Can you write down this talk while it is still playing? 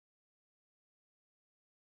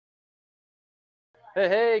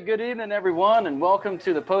Hey, good evening, everyone, and welcome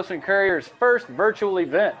to the Post and Courier's first virtual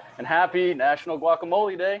event. And happy National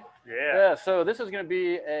Guacamole Day. Yeah. Yeah, so this is going to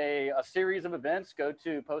be a series of events. Go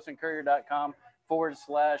to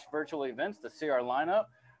postandcourier.com/virtual events to see our lineup.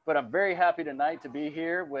 But I'm very happy tonight to be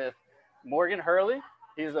here with Morgan Hurley.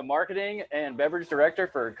 He's the marketing and beverage director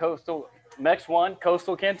for Mex One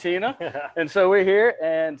Coastal Cantina. And so we're here.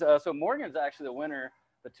 And so Morgan's actually the winner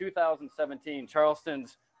of the 2017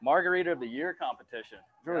 Charleston's Margarita of the Year competition.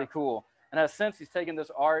 It's really cool. And has since he's taken this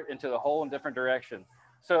art into a whole and different direction.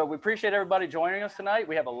 So we appreciate everybody joining us tonight.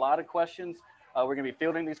 We have a lot of questions. We're going to be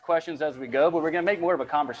fielding these questions as we go, but we're going to make more of a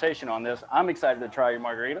conversation on this. I'm excited to try your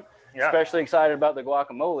margarita, especially excited about the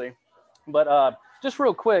guacamole. But just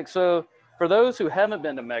real quick, so for those who haven't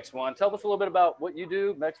been to Mex One, tell us a little bit about what you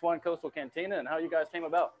do, Mex One Coastal Cantina, and how you guys came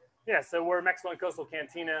about. Yeah, so we're Mex One Coastal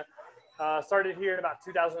Cantina. Started here in about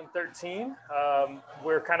 2013.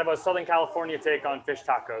 We're kind of a Southern California take on fish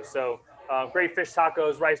tacos. So great fish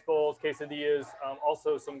tacos, rice bowls, quesadillas,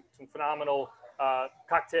 also some phenomenal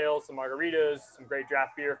cocktails, some margaritas, some great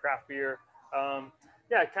draft beer, craft beer.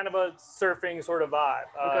 Yeah, kind of a surfing sort of vibe.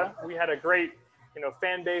 We had a great,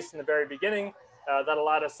 fan base in the very beginning that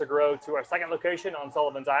allowed us to grow to our second location on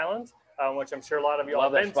Sullivan's Island, which I'm sure a lot of you all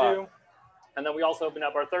have been to. And then we also opened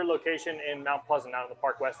up our third location in Mount Pleasant, out in the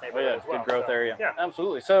Park West neighborhood as well. Good growth area. Yeah,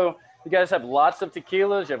 absolutely. So you guys have lots of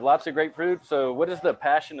tequilas. You have lots of great fruit. So what is the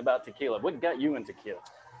passion about tequila? What got you into tequila?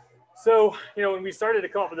 So, when we started to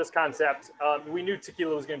come up with this concept, we knew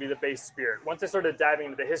tequila was going to be the base spirit. Once I started diving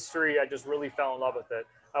into the history, I just really fell in love with it.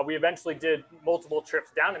 We eventually did multiple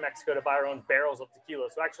trips down to Mexico to buy our own barrels of tequila.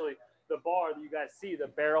 So actually, the bar that you guys see, the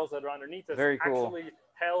barrels that are underneath us, actually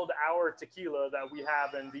held our tequila that we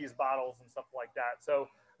have in these bottles and stuff like that. So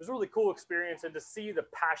it was a really cool experience, and to see the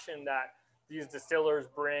passion that these distillers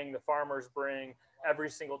bring, the farmers bring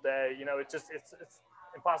every single day, it's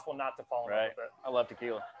impossible not to fall in love with it. I love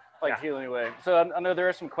tequila. I like tequila anyway. So I know there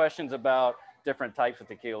are some questions about different types of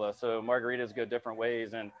tequila. So margaritas go different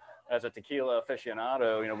ways, and as a tequila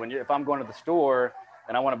aficionado, if I'm going to the store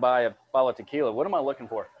and I want to buy a bottle of tequila, what am I looking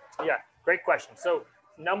for? Yeah, great question. So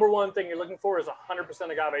number one thing you're looking for is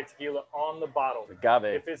 100% agave tequila on the bottle.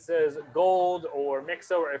 Agave. If it says gold or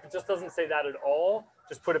mixo, or if it just doesn't say that at all,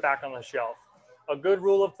 just put it back on the shelf. A good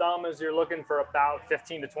rule of thumb is you're looking for about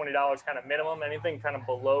 $15 to $20 kind of minimum. Anything kind of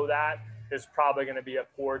below that is probably going to be a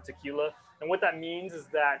poor tequila. And what that means is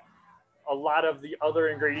that a lot of the other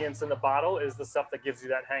ingredients in the bottle is the stuff that gives you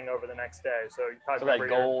that hangover the next day. So you probably that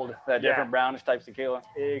gold, that different brownish type tequila.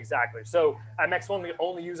 Exactly. So at Mex One, we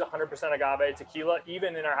only use 100% agave tequila,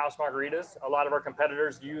 even in our house margaritas. A lot of our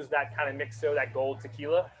competitors use that kind of mixo, that gold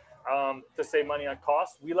tequila, to save money on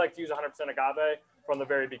cost. We like to use 100% agave from the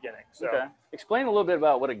very beginning. So explain a little bit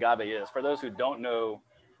about what agave is for those who don't know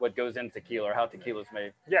what goes into tequila or how tequila is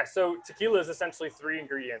made. Yeah, so tequila is essentially 3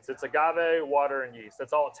 ingredients. It's agave, water, and yeast.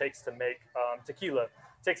 That's all it takes to make tequila. It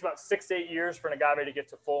takes about 6 to 8 years for an agave to get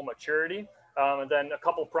to full maturity, and then a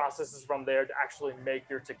couple processes from there to actually make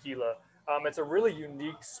your tequila. It's a really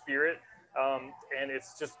unique spirit, and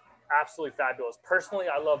it's just absolutely fabulous. Personally,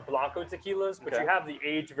 I love Blanco tequilas, but you have the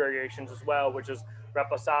age variations as well, which is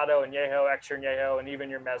Reposado, Añejo, Extra Añejo, and even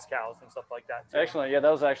your Mezcals and stuff like that too. Excellent. Yeah, that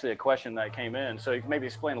was actually a question that came in. So you can maybe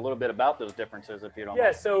explain a little bit about those differences if you don't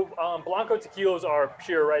mind. Yeah, so Blanco tequilas are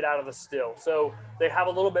pure right out of the still. So they have a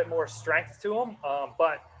little bit more strength to them,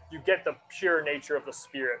 but you get the pure nature of the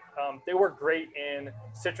spirit. They work great in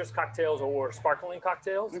citrus cocktails or sparkling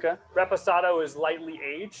cocktails. Reposado is lightly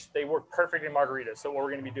aged. They work perfect in margaritas. So what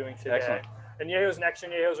we're going to be doing today. Excellent. Añejos and Extra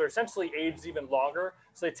Añejos are essentially aged even longer.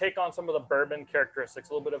 So they take on some of the bourbon characteristics,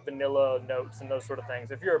 a little bit of vanilla notes and those sort of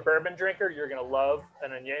things. If you're a bourbon drinker, you're going to love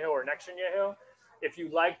an Añejo or an Extra Añejo. If you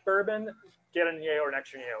like bourbon, get an Añejo or an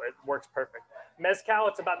Extra Añejo. It works perfect. Mezcal,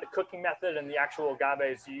 it's about the cooking method and the actual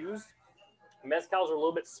agaves used. Mezcals are a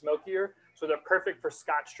little bit smokier, so they're perfect for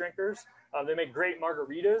Scotch drinkers. They make great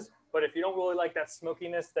margaritas, but if you don't really like that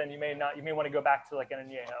smokiness, then you may want to go back to like an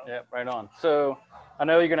añejo. Yeah, right on. So I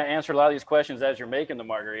know you're going to answer a lot of these questions as you're making the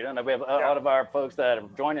margarita. And we have a lot of our folks that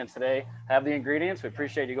have joined us today have the ingredients. We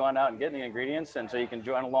appreciate you going out and getting the ingredients, and so you can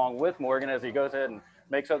join along with Morgan as he goes ahead and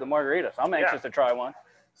makes up the margarita. So I'm anxious to try one.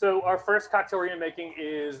 So our first cocktail we're going to be making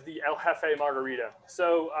is the El Jefe Margarita.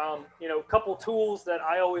 So, a couple tools that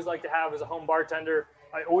I always like to have as a home bartender.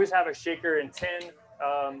 I always have a shaker and tin.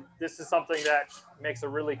 This is something that makes a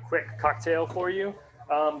really quick cocktail for you.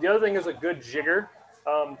 The other thing is a good jigger.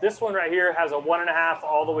 This one right here has a 1.5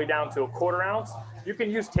 all the way down to a 1/4 ounce. You can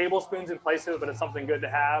use tablespoons in place of it, but it's something good to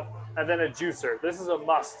have. And then a juicer. This is a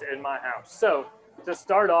must in my house. So to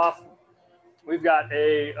start off, we've got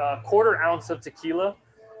a 1/4 ounce of tequila.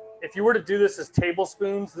 If you were to do this as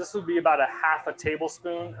tablespoons, this would be about a half a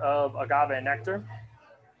tablespoon of agave nectar.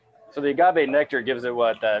 So the agave nectar gives it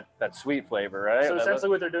what, that sweet flavor, right? So essentially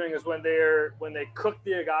what they're doing is when they cook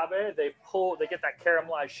the agave, they get that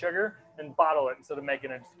caramelized sugar and bottle it instead of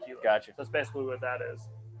making it into tequila. Gotcha. So that's basically what that is.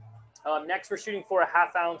 Next, we're shooting for a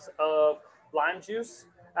 ½ ounce of lime juice.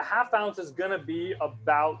 A ½ ounce is going to be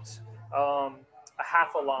about a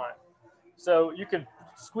half a lime. So you could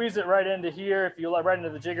squeeze it right into here if you like, right into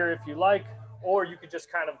the jigger if you like, or you could just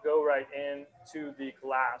kind of go right into the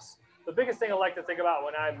glass. The biggest thing I like to think about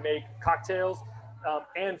when I make cocktails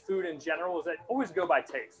and food in general is that always go by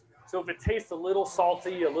taste. So if it tastes a little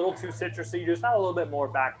salty, a little too citrusy, just add a little bit more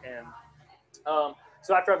back in.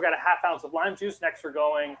 So after I've got a ½ ounce of lime juice, next we're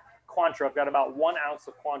going Cointreau. I've got about 1 ounce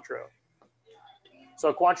of Cointreau.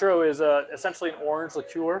 So Cointreau is essentially an orange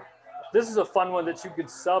liqueur. This is a fun one that you could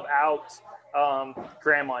sub out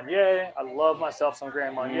Grand Marnier. I love myself some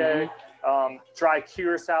Grand Marnier. Dry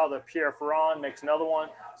Curacao, the Pierre Ferrand makes another one.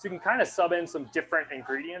 So you can kind of sub in some different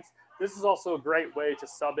ingredients. This is also a great way to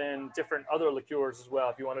sub in different other liqueurs as well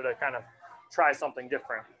if you wanted to kind of try something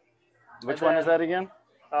different. Which one is that again?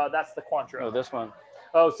 That's the Cointreau. Oh, this one.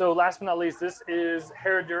 Oh, so last but not least, this is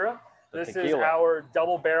Herradura. This is our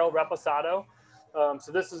double barrel reposado.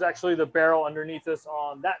 So this is actually the barrel underneath us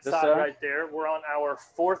on that side right there. We're on our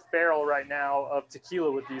 4th barrel right now of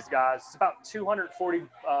tequila with these guys. It's about 240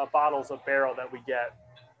 bottles of barrel that we get.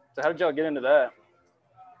 So how did y'all get into that?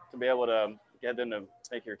 To be able to get them to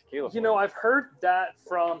make your tequila? You know, I've heard that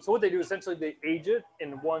from, so what they do essentially, they age it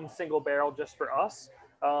in one single barrel just for us.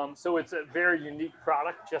 So it's a very unique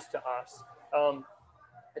product just to us.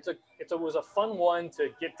 It was a fun one to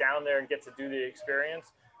get down there and get to do the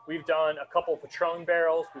experience. We've done a couple Patron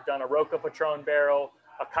barrels. We've done a Roca Patron barrel,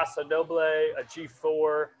 a Casa Doble, a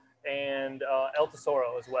G4, and El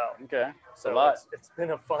Tesoro as well. Okay, so a lot. It's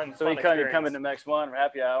been a fun. So you come into Mex One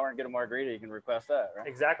happy hour and get a margarita. You can request that, right?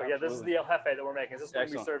 Exactly. Absolutely. Yeah, this is the El Jefe that we're making. This is what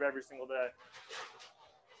we serve every single day.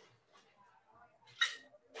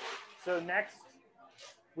 So next,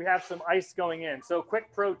 we have some ice going in. So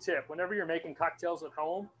quick pro tip: whenever you're making cocktails at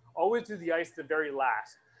home, always do the ice the very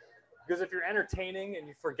last. Because if you're entertaining and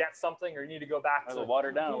you forget something or you need to go back to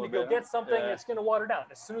water down a little bit, go get something, it's going to water down.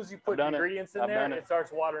 As soon as you put ingredients in there, it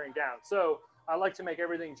starts watering down. So I like to make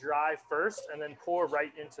everything dry first and then pour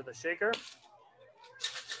right into the shaker.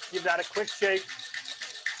 Give that a quick shake.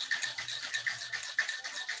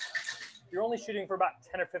 You're only shooting for about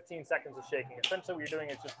 10 or 15 seconds of shaking. Essentially what you're doing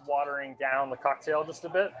is just watering down the cocktail just a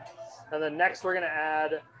bit. And then next we're going to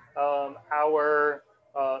add our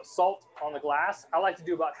salt on the glass. I like to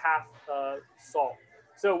do about half salt.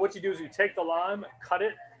 So what you do is you take the lime, cut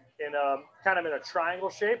it in kind of in a triangle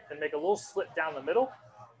shape and make a little slit down the middle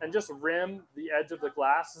and just rim the edge of the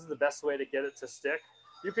glass. This is the best way to get it to stick.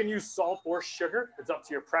 You can use salt or sugar. It's up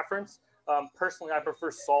to your preference. Personally, I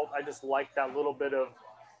prefer salt. I just like that little bit of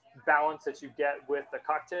balance that you get with the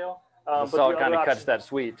cocktail. The salt kind of cuts that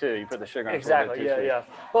sweet too. You put the sugar on. Exactly. Yeah.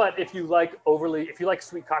 But if you like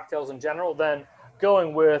sweet cocktails in general, then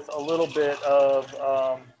going with a little bit of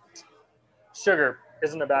sugar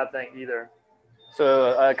isn't a bad thing either.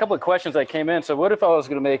 So a couple of questions that came in. So what if I was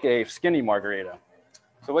going to make a skinny margarita?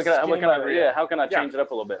 So how can I change it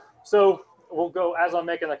up a little bit? So we'll go, as I'm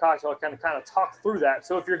making the cocktail, I kind of talk through that.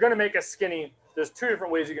 So if you're going to make a skinny, there's 2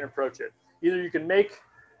 different ways you can approach it. Either you can make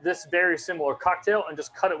this very similar cocktail and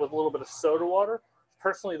just cut it with a little bit of soda water.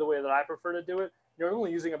 Personally, the way that I prefer to do it, you're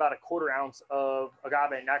only using about a 1/4 ounce of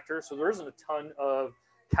agave nectar, so there isn't a ton of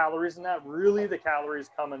calories in that. Really, the calories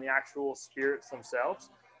come in the actual spirits themselves,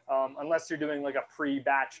 unless you're doing like a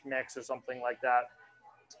pre-batch mix or something like that.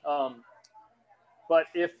 But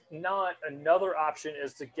if not, another option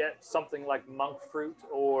is to get something like monk fruit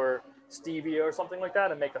or stevia or something like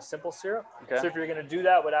that and make a simple syrup. Okay. So if you're going to do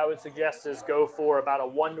that, what I would suggest is go for about a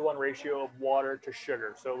 1-to-1 ratio of water to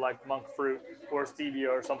sugar. So like monk fruit or stevia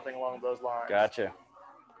or something along those lines. Gotcha.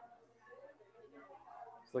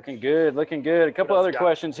 It's looking good, looking good. A couple other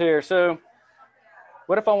questions here. So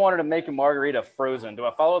what if I wanted to make a margarita frozen? Do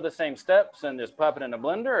I follow the same steps and just pop it in a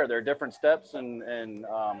blender? Or are there different steps and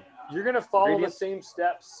you're going to follow the same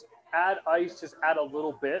steps. Add ice, just add a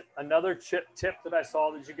little bit. Another tip that I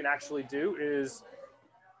saw that you can actually do is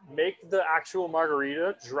make the actual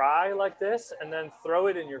margarita dry like this and then throw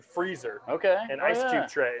it in your freezer. Okay. In ice cube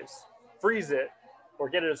trays. Freeze it or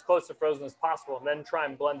get it as close to frozen as possible and then try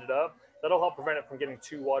and blend it up. That'll help prevent it from getting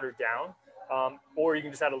too watered down. Or you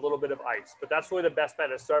can just add a little bit of ice. But that's really the best bet,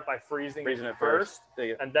 is start by freezing it first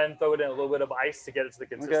and then throw it in a little bit of ice to get it to the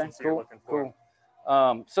consistency you're looking for. Cool.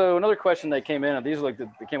 So another question that came in, and these I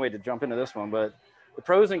can't wait to jump into this one, but the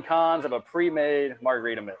pros and cons of a pre-made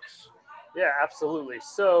margarita mix. Yeah, absolutely.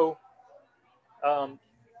 So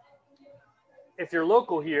if you're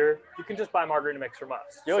local here, you can just buy margarita mix from us.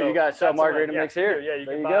 Yo, so you guys sell margarita mix here? Yeah, you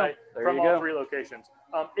there can you buy go. from all 3 locations.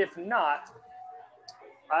 If not,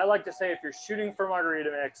 I like to say if you're shooting for margarita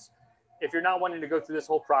mix, if you're not wanting to go through this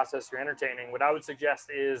whole process, you're entertaining, what I would suggest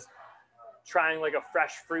is trying like a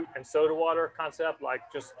fresh fruit and soda water concept, like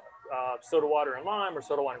just soda water and lime or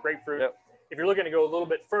soda water and grapefruit. Yep. If you're looking to go a little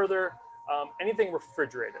bit further, anything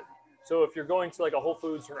refrigerated. So if you're going to like a Whole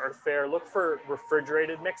Foods or Earth Fare, look for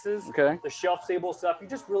refrigerated mixes. Okay. The shelf-stable stuff, you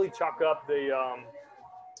just really chalk up the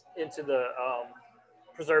into the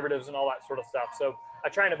preservatives and all that sort of stuff. So I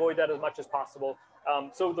try and avoid that as much as possible.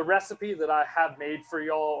 So the recipe that I have made for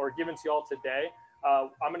y'all or given to y'all today, I'm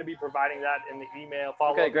going to be providing that in the email,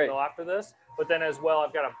 follow-up email after this. But then as well,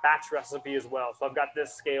 I've got a batch recipe as well. So I've got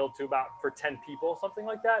this scaled to about for 10 people, something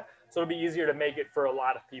like that. So it'll be easier to make it for a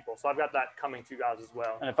lot of people. So I've got that coming to you guys as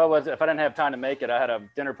well. And if I didn't have time to make it, I had a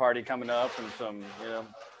dinner party coming up and some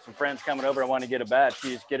friends coming over. I want to get a batch. Do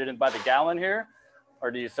you just get it in by the gallon here,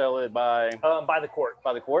 or do you sell it by the quart?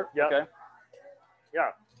 By the quart. Yeah. Okay. Yeah.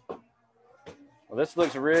 Well, this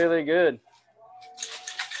looks really good.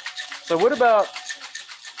 So what about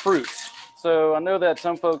fruits? So I know that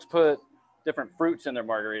some folks put different fruits in their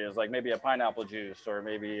margaritas, like maybe a pineapple juice or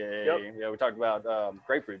maybe we talked about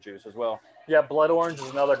grapefruit juice as well. Yeah, blood orange is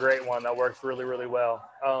another great one that works really, really well.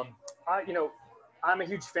 I'm a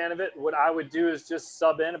huge fan of it. What I would do is just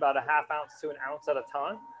sub in about a half ounce to an ounce at a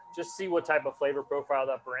time. Just see what type of flavor profile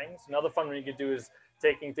that brings. Another fun one you could do is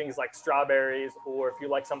taking things like strawberries, or if you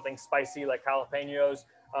like something spicy like jalapenos,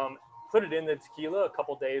 put it in the tequila a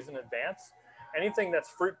couple days in advance. Anything that's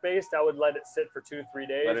fruit-based, I would let it sit for 2 to 3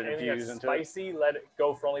 days. Anything that's spicy, let it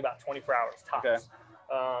go for only about 24 hours tops.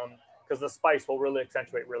 Because the spice will really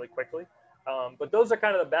accentuate really quickly. But those are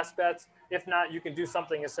kind of the best bets. If not, you can do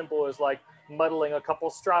something as simple as like muddling a couple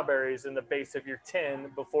strawberries in the base of your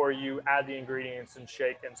tin before you add the ingredients and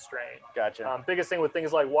shake and strain. Gotcha. Biggest thing with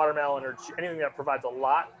things like watermelon or anything that provides a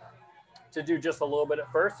lot, to do just a little bit at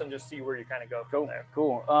first and just see where you kind of go from there.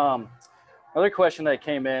 Cool. Another question that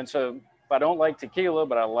came in. So if I don't like tequila,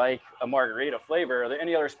 but I like a margarita flavor, are there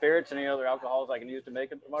any other spirits, any other alcohols I can use to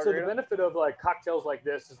make a margarita? So the benefit of like cocktails like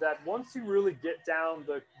this is that once you really get down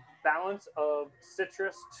the balance of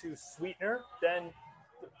citrus to sweetener, then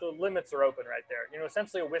the limits are open right there.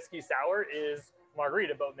 Essentially a whiskey sour is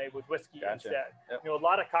margarita, but made with whiskey instead. Yep. A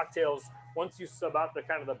lot of cocktails, once you sub out the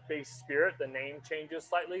kind of the base spirit, the name changes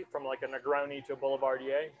slightly from like a Negroni to a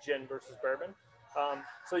Boulevardier, gin versus bourbon.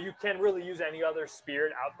 So you can really use any other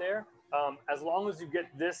spirit out there. As long as you get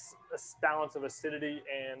this balance of acidity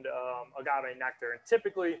and agave nectar. And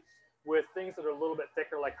typically with things that are a little bit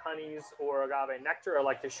thicker like honeys or agave nectar, I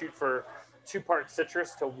like to shoot for 2 parts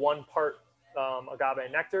citrus to 1 part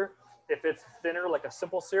agave nectar. If it's thinner, like a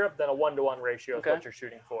simple syrup, then a 1-to-1 ratio is what you're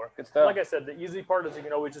shooting for. Good stuff. Like I said, the easy part is you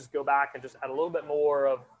can always just go back and just add a little bit more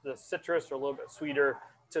of the citrus or a little bit sweeter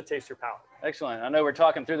to taste your palate. Excellent. I know we're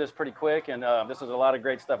talking through this pretty quick, and this is a lot of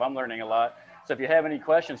great stuff. I'm learning a lot. So if you have any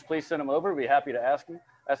questions, please send them over. We'll be happy to ask them.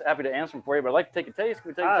 Happy to answer them for you. But I'd like to take a taste.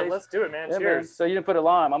 Can we take a taste? Let's do it, man. Yeah, Cheers. Man. So you didn't put a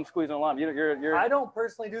lime. I'm squeezing a lime. You're... I don't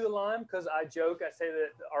personally do the lime because I joke. I say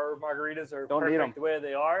that our margaritas are perfect the way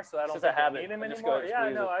they are, so I don't think I need them anymore. Yeah,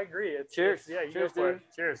 no, I agree. Cheers. Yeah, you Cheers, go for dude.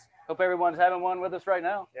 it. Cheers. Hope everyone's having one with us right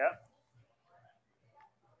now. Yeah.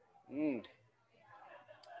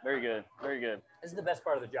 Very good. Very good. This is the best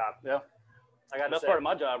part of the job. Yeah. I got to say. Best part of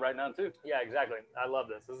my job right now too. Yeah, exactly. I love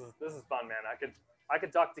this. This is fun, man. I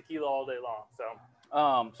could talk tequila all day long.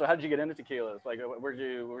 So how did you get into tequilas? Like, what was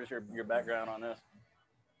your background on this?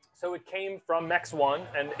 So it came from Mex 1,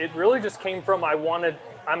 and it really just came from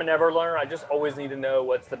I'm a never learner. I just always need to know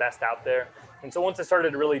what's the best out there. And so once I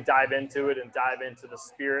started to really dive into it and dive into the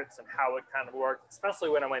spirits and how it kind of worked, especially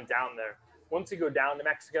when I went down there. Once you go down to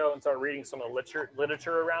Mexico and start reading some of the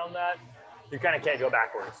literature around that, you kind of can't go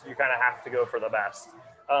backwards. You kind of have to go for the best.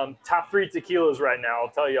 Top 3 tequilas right now, I'll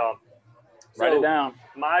tell y'all. Write it down.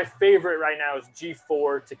 My favorite right now is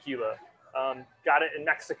G4 tequila. Got it in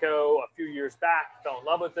Mexico a few years back, fell in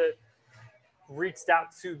love with it, reached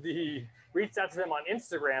out to them on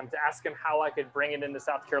Instagram to ask him how I could bring it into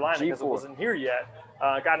South Carolina because it wasn't here yet.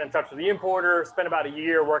 Got in touch with the importer, spent about a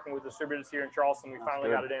year working with distributors here in Charleston. We finally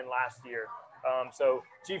got it in last year. So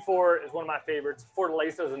G4 is one of my favorites.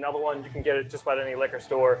 Fortaleza is another one. You can get it just about any liquor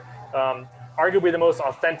store. Arguably the most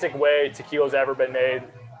authentic way tequila's ever been made.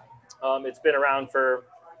 It's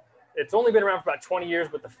only been around for about 20 years,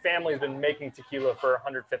 but the family's been making tequila for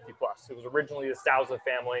 150 plus. It was originally the Stauza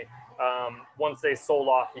family. Once they sold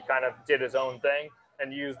off, he kind of did his own thing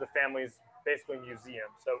and used the family's basically a museum.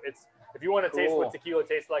 So it's, if you want to taste what tequila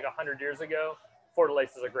tasted like 100 years ago,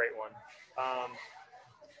 Fortaleza is a great one.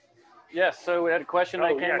 Yes, so we had a question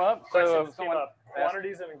that came up. So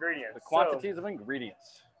quantities of ingredients. The quantities of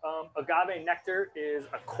ingredients. Agave nectar is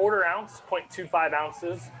a 1/4 ounce, 0.25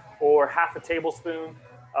 ounces, or half a tablespoon.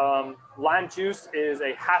 Lime juice is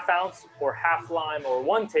a 1/2 ounce or half lime or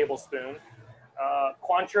 1 tablespoon.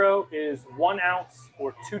 Cointreau is 1 ounce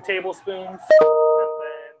or 2 tablespoons. And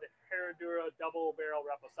then the Herradura double barrel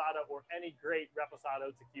reposado or any great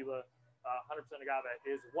reposado tequila, 100% agave,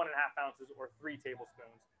 is 1.5 ounces or 3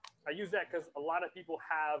 tablespoons. I use that because a lot of people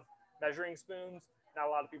have measuring spoons. Not a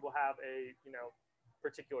lot of people have a,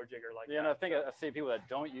 particular jigger like that. Yeah, and I think I see people that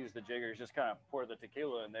don't use the jiggers just kind of pour the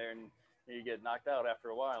tequila in there and you get knocked out after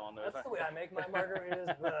a while on those. That's the way I make my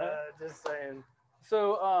margaritas, but just saying.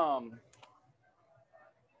 So,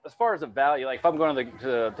 as far as the value, like if I'm going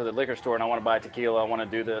to the liquor store and I want to buy tequila, I want to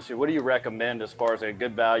do this, what do you recommend as far as a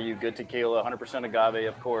good value, good tequila, 100% agave,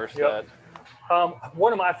 of course? Yep.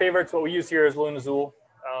 One of my favorites, what we use here is Luna Azul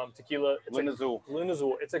tequila. Luna Azul. Luna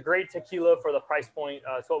Azul. It's a great tequila for the price point.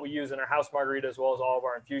 It's what we use in our house margarita as well as all of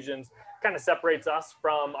our infusions. Kind of separates us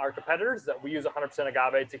from our competitors that we use 100%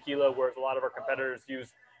 agave tequila, whereas a lot of our competitors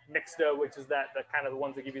use mixto, which is the kind of the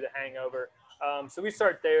ones that give you the hangover. So we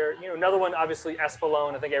start there. Another one, obviously,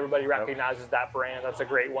 Espolón. I think everybody recognizes that brand. That's a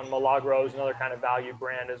great one. Milagro is another kind of value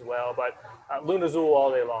brand as well. But Luna Azul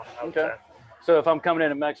all day long, I would say. So if I'm coming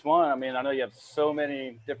into Mex One, I mean, I know you have so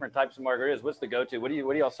many different types of margaritas. What's the go-to? What do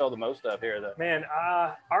y'all sell the most of here? Man,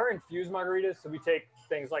 our infused margaritas, so we take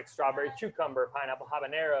things like strawberry cucumber, pineapple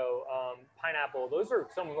habanero, pineapple. Those are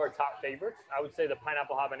some of our top favorites. I would say the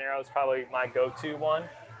pineapple habanero is probably my go-to one.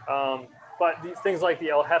 But these things like the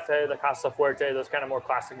El Jefe, the Casa Fuerte, those kind of more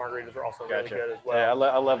classic margaritas are also really good as well. Yeah,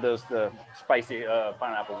 I love those, the spicy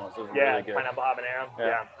pineapple ones. Those are really good. Pineapple habanero. Yeah,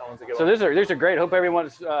 that one's a good one. So these are great. Hope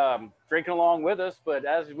everyone's drinking along with us. But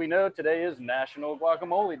as we know, today is National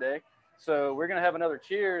Guacamole Day. So we're going to have another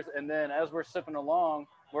cheers. And then as we're sipping along,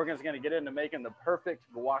 Morgan's going to get into making the perfect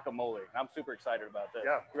guacamole. I'm super excited about this.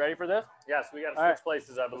 Yeah. You ready for this? Yes, we got to switch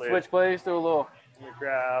places, I believe. Switch places, do a little,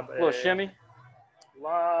 grab a little shimmy.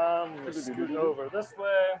 Lime, scoot over this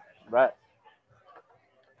way. Right.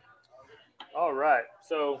 All right.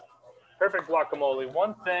 So, perfect guacamole.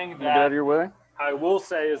 One thing get out of your way. I will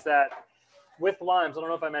say is that with limes, I don't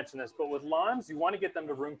know if I mentioned this, but with limes, you want to get them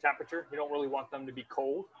to room temperature. You don't really want them to be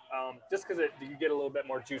cold, just because you get a little bit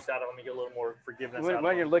more juice out of them. You get a little more forgiveness out of them.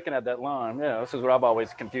 When you're looking at that lime, this is what I've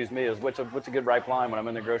always confused me is what's a good ripe lime when I'm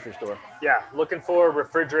in the grocery store. Yeah, looking for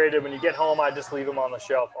refrigerated. When you get home, I just leave them on the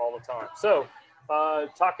shelf all the time. So,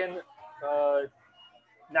 talking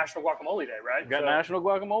National Guacamole Day, right? Got National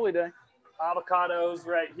Guacamole Day. Avocados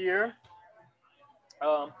right here.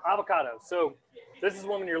 Avocados. So this is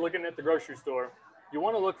one when you're looking at the grocery store. You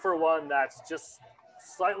want to look for one that's just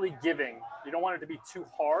slightly giving. You don't want it to be too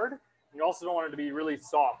hard. You also don't want it to be really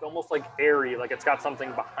soft, almost like airy, like it's got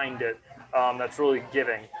something behind it that's really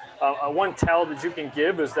giving. One tell that you can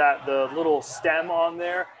give is that the little stem on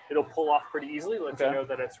there, it'll pull off pretty easily, lets you know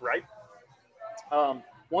that it's ripe.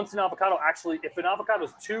 Once an avocado, if an avocado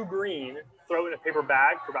is too green, throw it in a paper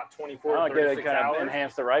bag for about 24 to 36 kind hours. Of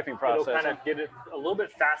enhance the ripening process. It'll kind of get it a little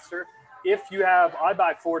bit faster. If you have, I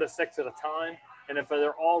buy 4 to 6 at a time, and if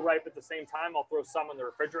they're all ripe at the same time, I'll throw some in the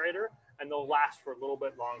refrigerator, and they'll last for a little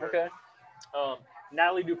bit longer. Okay.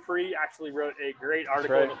 Natalie Dupree actually wrote a great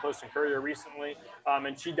article in the Post and Courier recently,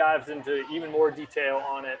 and she dives into even more detail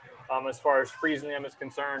on it as far as freezing them is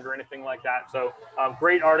concerned or anything like that. So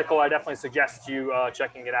great article. I definitely suggest you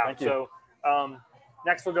checking it out. Thank you. So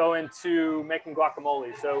next we'll go into making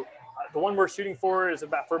guacamole. So the one we're shooting for is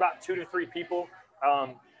for about 2 to 3 people.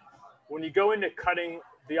 When you go into cutting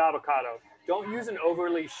the avocado, don't use an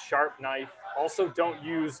overly sharp knife. Also, don't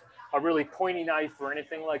use a really pointy knife or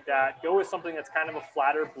anything like that. Go with something that's kind of a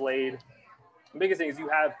flatter blade. The biggest thing is you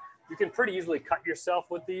can pretty easily cut yourself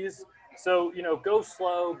with these. So, go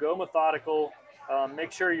slow, go methodical.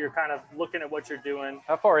 Make sure you're kind of looking at what you're doing.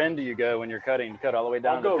 How far in do you go when you're cutting? Cut all the way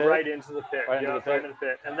down to the pit? I'll go right into the pit. Right into the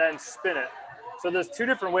pit, and then spin it. So there's 2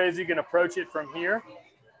 different ways you can approach it from here.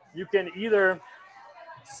 You can either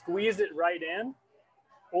squeeze it right in,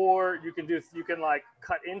 or you can like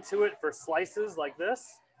cut into it for slices like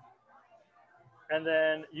this, and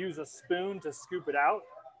then use a spoon to scoop it out,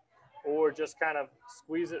 or just kind of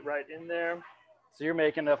squeeze it right in there. So you're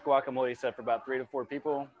making enough guacamole set for about 3 to 4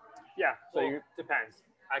 people? Yeah, so depends.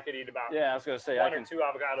 I could eat about I was going to say 1 or 2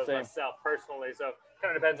 avocados myself personally, so it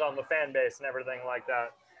kind of depends on the fan base and everything like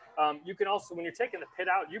that. You can also, when you're taking the pit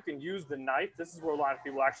out, you can use the knife. This is where a lot of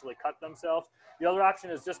people actually cut themselves. The other option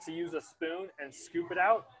is just to use a spoon and scoop it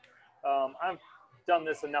out. I've done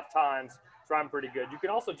this enough times, so I'm pretty good. You can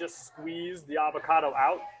also just squeeze the avocado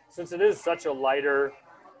out. Since it is such a lighter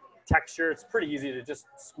texture, it's pretty easy to just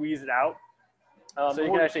squeeze it out. So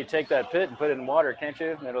you can actually take that pit and put it in water, can't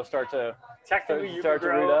you? And it'll start to technically you start could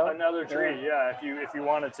to root grow out. another tree, yeah, if you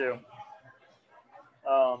wanted to.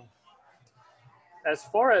 As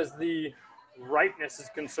far as the ripeness is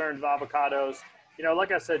concerned of avocados, you know,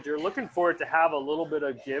 like I said, you're looking for it to have a little bit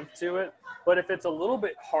of give to it. But if it's a little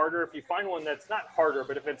bit harder, if you find one that's not harder,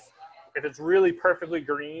 but if it's really perfectly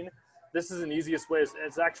green, this is an easiest way.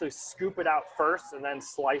 Is actually scoop it out first and then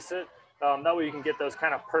slice it. That way you can get those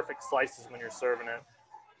kind of perfect slices when you're serving it.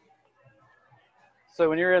 So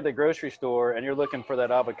when you're at the grocery store and you're looking for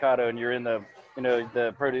that avocado and you're in the, you know,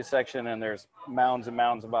 the produce section and there's mounds and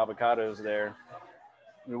mounds of avocados there,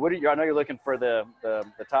 I mean, I know you're looking for the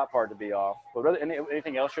top part to be off, but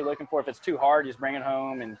anything else you're looking for? If it's too hard, just bring it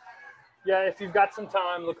home and. Yeah, if you've got some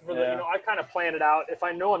time looking for you know, I kind of plan it out. If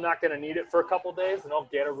I know I'm not going to need it for a couple days, then I'll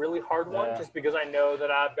get a really hard one just because I know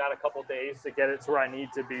that I've got a couple days to get it to where I need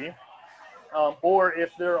to be. Or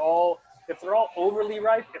if they're all overly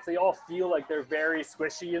ripe, if they all feel like they're very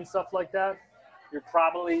squishy and stuff like that, you're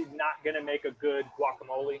probably not going to make a good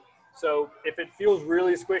guacamole. So if it feels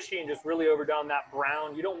really squishy and just really overdone, that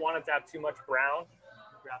brown, you don't want it to have too much brown.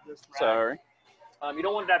 Grab this rag. Sorry. You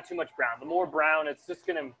don't want it to have too much brown. The more brown, it's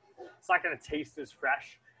not going to taste as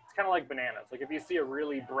fresh. It's kind of like bananas. Like if you see a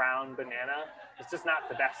really brown banana, it's just not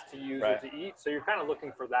the best to use or to eat. So you're kind of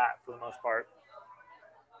looking for that for the most part.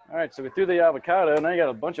 All right, so we threw the avocado. Now you got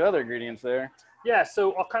a bunch of other ingredients there. Yeah,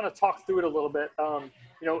 so I'll kind of talk through it a little bit. You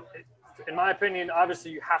know, in my opinion,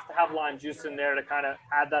 obviously you have to have lime juice in there to kind of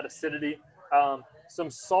add that acidity.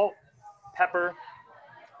 Some salt, pepper,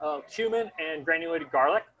 cumin, and granulated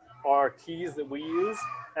garlic are keys that we use.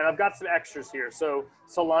 And I've got some extras here. So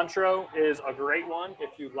cilantro is a great one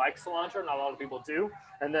if you like cilantro. Not a lot of people do.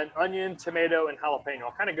 And then onion, tomato, and jalapeno.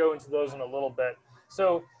 I'll kind of go into those in a little bit.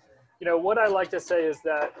 So, you know, what I like to say is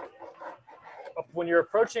that when you're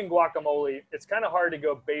approaching guacamole, it's kind of hard to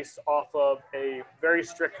go based off of a very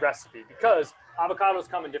strict recipe because avocados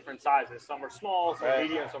come in different sizes. Some are small, some are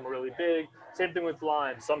medium, some are really big. Same thing with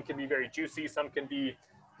lime. Some can be very juicy, some can be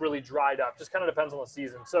really dried up. Just kind of depends on the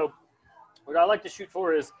season. So what I like to shoot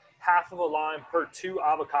for is half of a lime per 2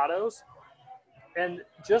 avocados. And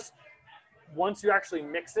just once you actually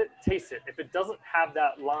mix it, taste it. If it doesn't have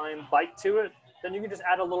that lime bite to it, then you can just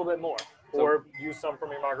add a little bit more or use some from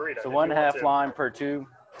your margarita. So 1/2 lime per 2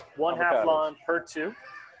 1/2 lime per 2.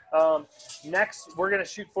 Next, we're going to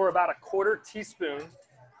shoot for about a 1/4 teaspoon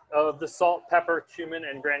of the salt, pepper, cumin,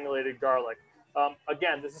 and granulated garlic.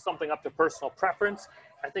 Again, this is something up to personal preference.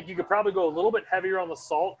 I think you could probably go a little bit heavier on the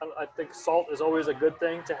salt. I think salt is always a good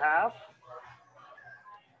thing to have.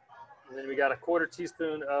 And then we got a 1/4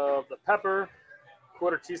 teaspoon of the pepper,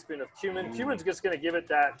 1/4 teaspoon of cumin. Cumin's just going to give it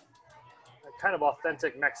that kind of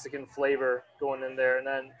authentic Mexican flavor going in there. And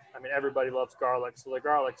then, I mean, everybody loves garlic, so the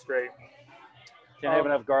garlic's great. Can't have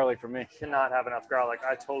enough garlic for me. Cannot have enough garlic.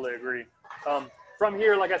 I totally agree. From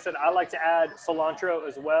here, like I said, I like to add cilantro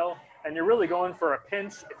as well. And you're really going for a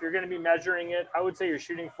pinch. If you're going to be measuring it, I would say you're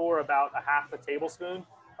shooting for about a 1/2 tablespoon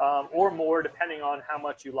or more, depending on how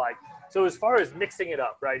much you like. So as far as mixing it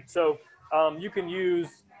up, right? So you can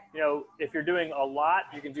use, you know, if you're doing a lot,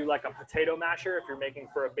 you can do like a potato masher if you're making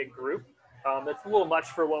for a big group. That's a little much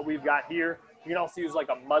for what we've got here. You can also use like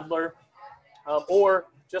a muddler or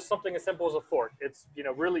just something as simple as a fork. It's, you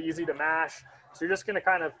know, really easy to mash. So you're just going to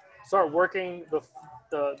kind of start working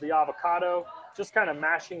the avocado, just kind of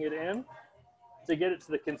mashing it in to get it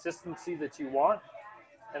to the consistency that you want.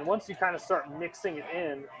 And once you kind of start mixing it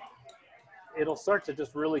in, it'll start to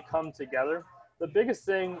just really come together. The biggest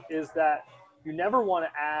thing is that you never want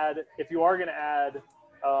to add, if you are going to add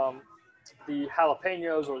the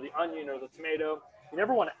jalapenos or the onion or the tomato, you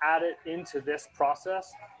never want to add it into this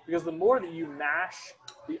process because the more that you mash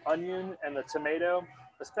the onion and the tomato,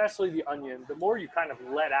 especially the onion, the more you kind of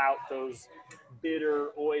let out those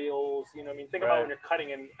bitter oils. You know what I mean? Think about when you're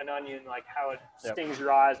cutting an onion, like how it stings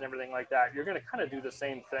your eyes and everything like that. You're going to kind of do the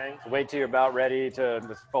same thing. So wait till you're about ready to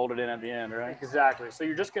just fold it in at the end, right? Exactly. So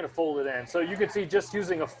you're just going to fold it in. So you can see just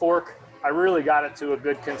using a fork, I really got it to a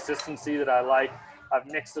good consistency that I like. I've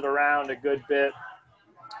mixed it around a good bit.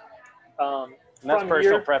 And that's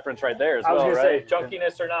personal preference right there as well, right? I was going to say,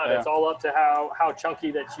 chunkiness or not, it's all up to how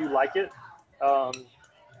chunky that you like it.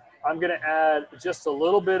 I'm going to add just a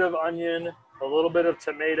little bit of onion, a little bit of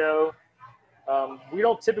tomato. We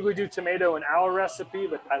don't typically do tomato in our recipe,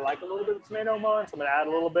 but I like a little bit of tomato in mine, so I'm going to add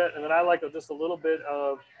a little bit. And then I like just a little bit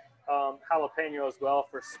of jalapeno as well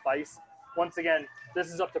for spice. Once again, this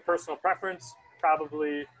is up to personal preference.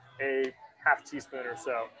 Probably a half teaspoon or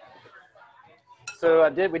so. So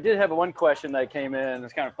we did have one question that came in.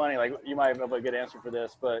 It's kind of funny. Like, you might have a good answer for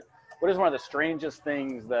this, but what is one of the strangest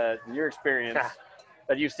things that in your experience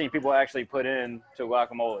that you've seen people actually put in to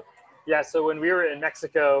guacamole? Yeah, so when we were in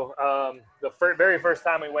Mexico, the very first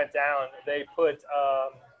time we went down, they put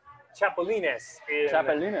chapulines in.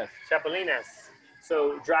 Chapulines.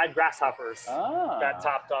 So dried grasshoppers that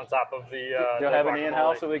topped on top of the Do you have any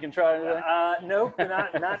in-house so we can try it today? Nope,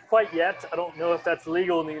 not quite yet. I don't know if that's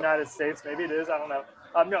legal in the United States. Maybe it is. I don't know.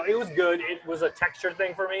 No, it was good. It was a texture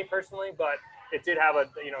thing for me personally, but it did have a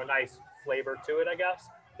nice flavor to it, I guess.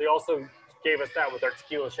 They also gave us that with our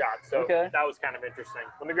tequila shot, so that was kind of interesting.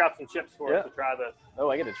 Let me grab some chips for us to try this.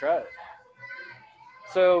 Oh, I get to try it.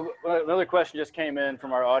 So another question just came in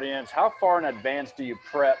from our audience. How far in advance do you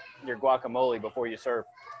prep your guacamole before you serve?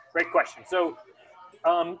 Great question. So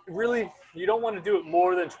really, you don't want to do it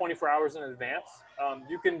more than 24 hours in advance.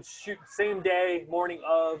 You can shoot same day, morning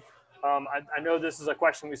of. I know this is a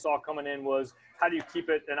question we saw coming in was, how do you keep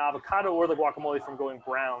it, an avocado or the guacamole, from going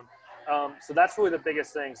brown? So that's really the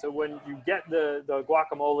biggest thing. So when you get the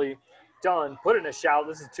guacamole done, put it in a shallow,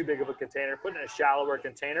 this is too big of a container, put it in a shallower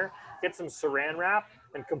container, get some saran wrap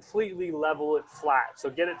and completely level it flat. So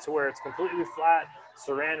get it to where it's completely flat,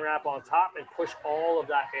 saran wrap on top, and push all of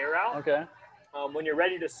that air out. Okay. When you're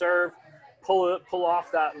ready to serve, pull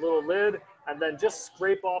off that little lid, and then just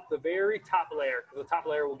scrape off the very top layer, because the top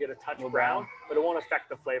layer will get a touch brown, but it won't affect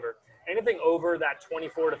the flavor. Anything over that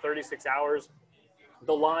 24 to 36 hours,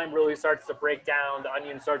 the lime really starts to break down, the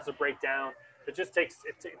onion starts to break down. It just takes,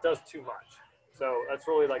 it does too much. So that's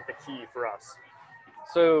really like the key for us.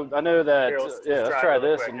 So I know that, here, let's try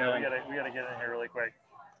this. And we gotta get in here really quick.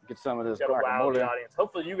 Get some of this guacamole. Wow the audience.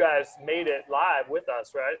 Hopefully you guys made it live with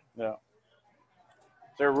us, right? Yeah.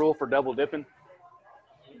 Is there a rule for double dipping?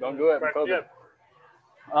 Don't do it.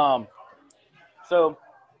 So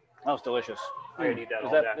that was delicious. I could eat that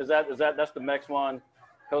all day. That's the Mex One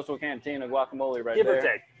Coastal Cantina guacamole right there. Give or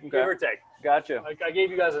take. Okay. Give or take. Gotcha. I gave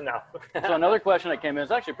you guys enough. So another question that came in,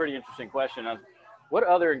 it's actually a pretty interesting question. What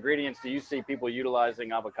other ingredients do you see people utilizing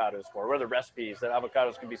avocados for? What are the recipes that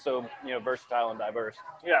avocados can be so versatile and diverse?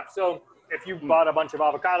 Yeah, so if you bought a bunch of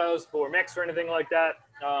avocados for mix or anything like that,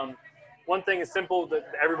 one thing is simple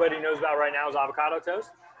that everybody knows about right now is avocado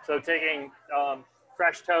toast. So taking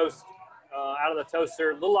fresh toast out of the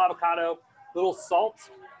toaster, little avocado, little salt,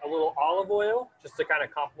 a little olive oil, just to kind of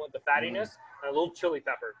complement the fattiness, and a little chili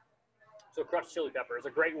pepper. So crushed chili pepper is a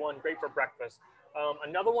great one, great for breakfast.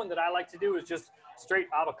 Another one that I like to do is just straight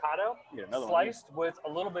avocado, sliced with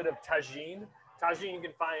a little bit of tagine. Tagine you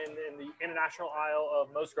can find in the international aisle of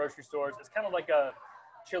most grocery stores. It's kind of like a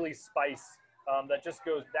chili spice that just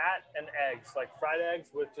goes, that and eggs, like fried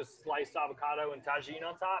eggs with just sliced avocado and tagine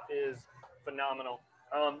on top is phenomenal.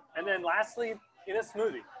 And then lastly, in a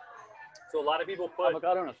smoothie. So a lot of people put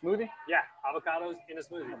avocado in a smoothie? Yeah, avocados in a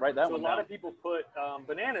smoothie. Write that one down. So a lot of people put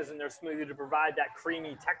bananas in their smoothie to provide that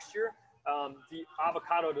creamy texture. The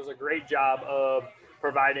avocado does a great job of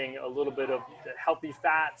providing a little bit of healthy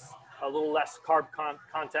fats, a little less carb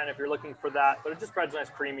content if you're looking for that, but it just provides a nice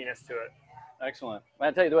creaminess to it. Excellent.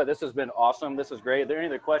 I tell you what, this has been awesome. This is great. Are there any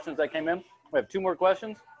other questions that came in? We have 2 more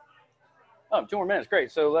questions. Oh, 2 more minutes.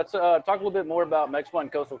 Great. So let's talk a little bit more about Mex One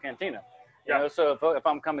Coastal Cantina. You know, so if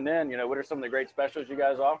I'm coming in, what are some of the great specials you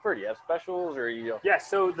guys offer? Do you have specials or Yeah,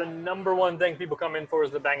 so the number one thing people come in for is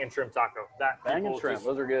the bang and shrimp taco. Bang and shrimp,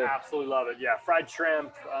 those are good. Absolutely love it. Yeah, fried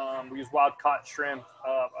shrimp. We use wild caught shrimp,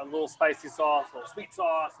 a little spicy sauce, a little sweet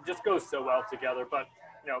sauce. It just goes so well together. But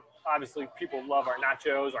obviously people love our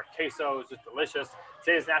nachos, our queso is just delicious.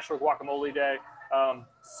 Today is National Guacamole Day.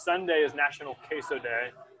 Sunday is National Queso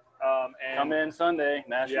Day. And come in Sunday,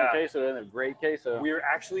 National Queso, and a great queso. We're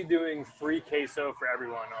actually doing free queso for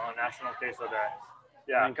everyone on National Queso Day.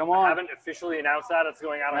 Yeah, come on. I haven't officially announced that. It's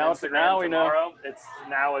going out on Instagram tomorrow. It's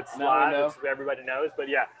live. Everybody knows. But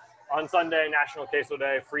yeah, on Sunday, National Queso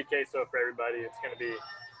Day, free queso for everybody. It's going to be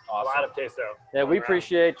awesome. A lot of queso. Yeah, we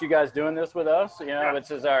appreciate you guys doing this with us.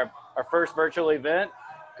 This is our first virtual event.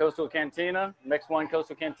 Coastal Cantina, Mex One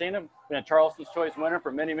Coastal Cantina. Been a Charleston's Choice winner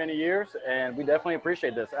for many, many years, and we definitely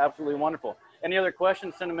appreciate this. Absolutely wonderful. Any other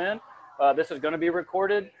questions, send them in. This is going to be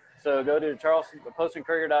recorded, so go to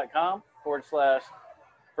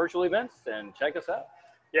charlestonpostandcourier.com/virtual events and check us out.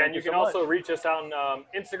 Yeah, and you can also reach us on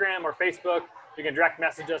Instagram or Facebook. You can direct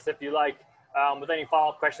message us if you like with any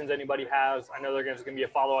follow-up questions anybody has. I know there's going to be a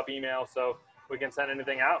follow-up email, so we can send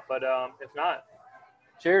anything out, but if not.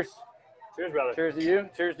 Cheers. Cheers, brother. Cheers to you.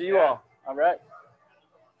 Cheers to you all. All right.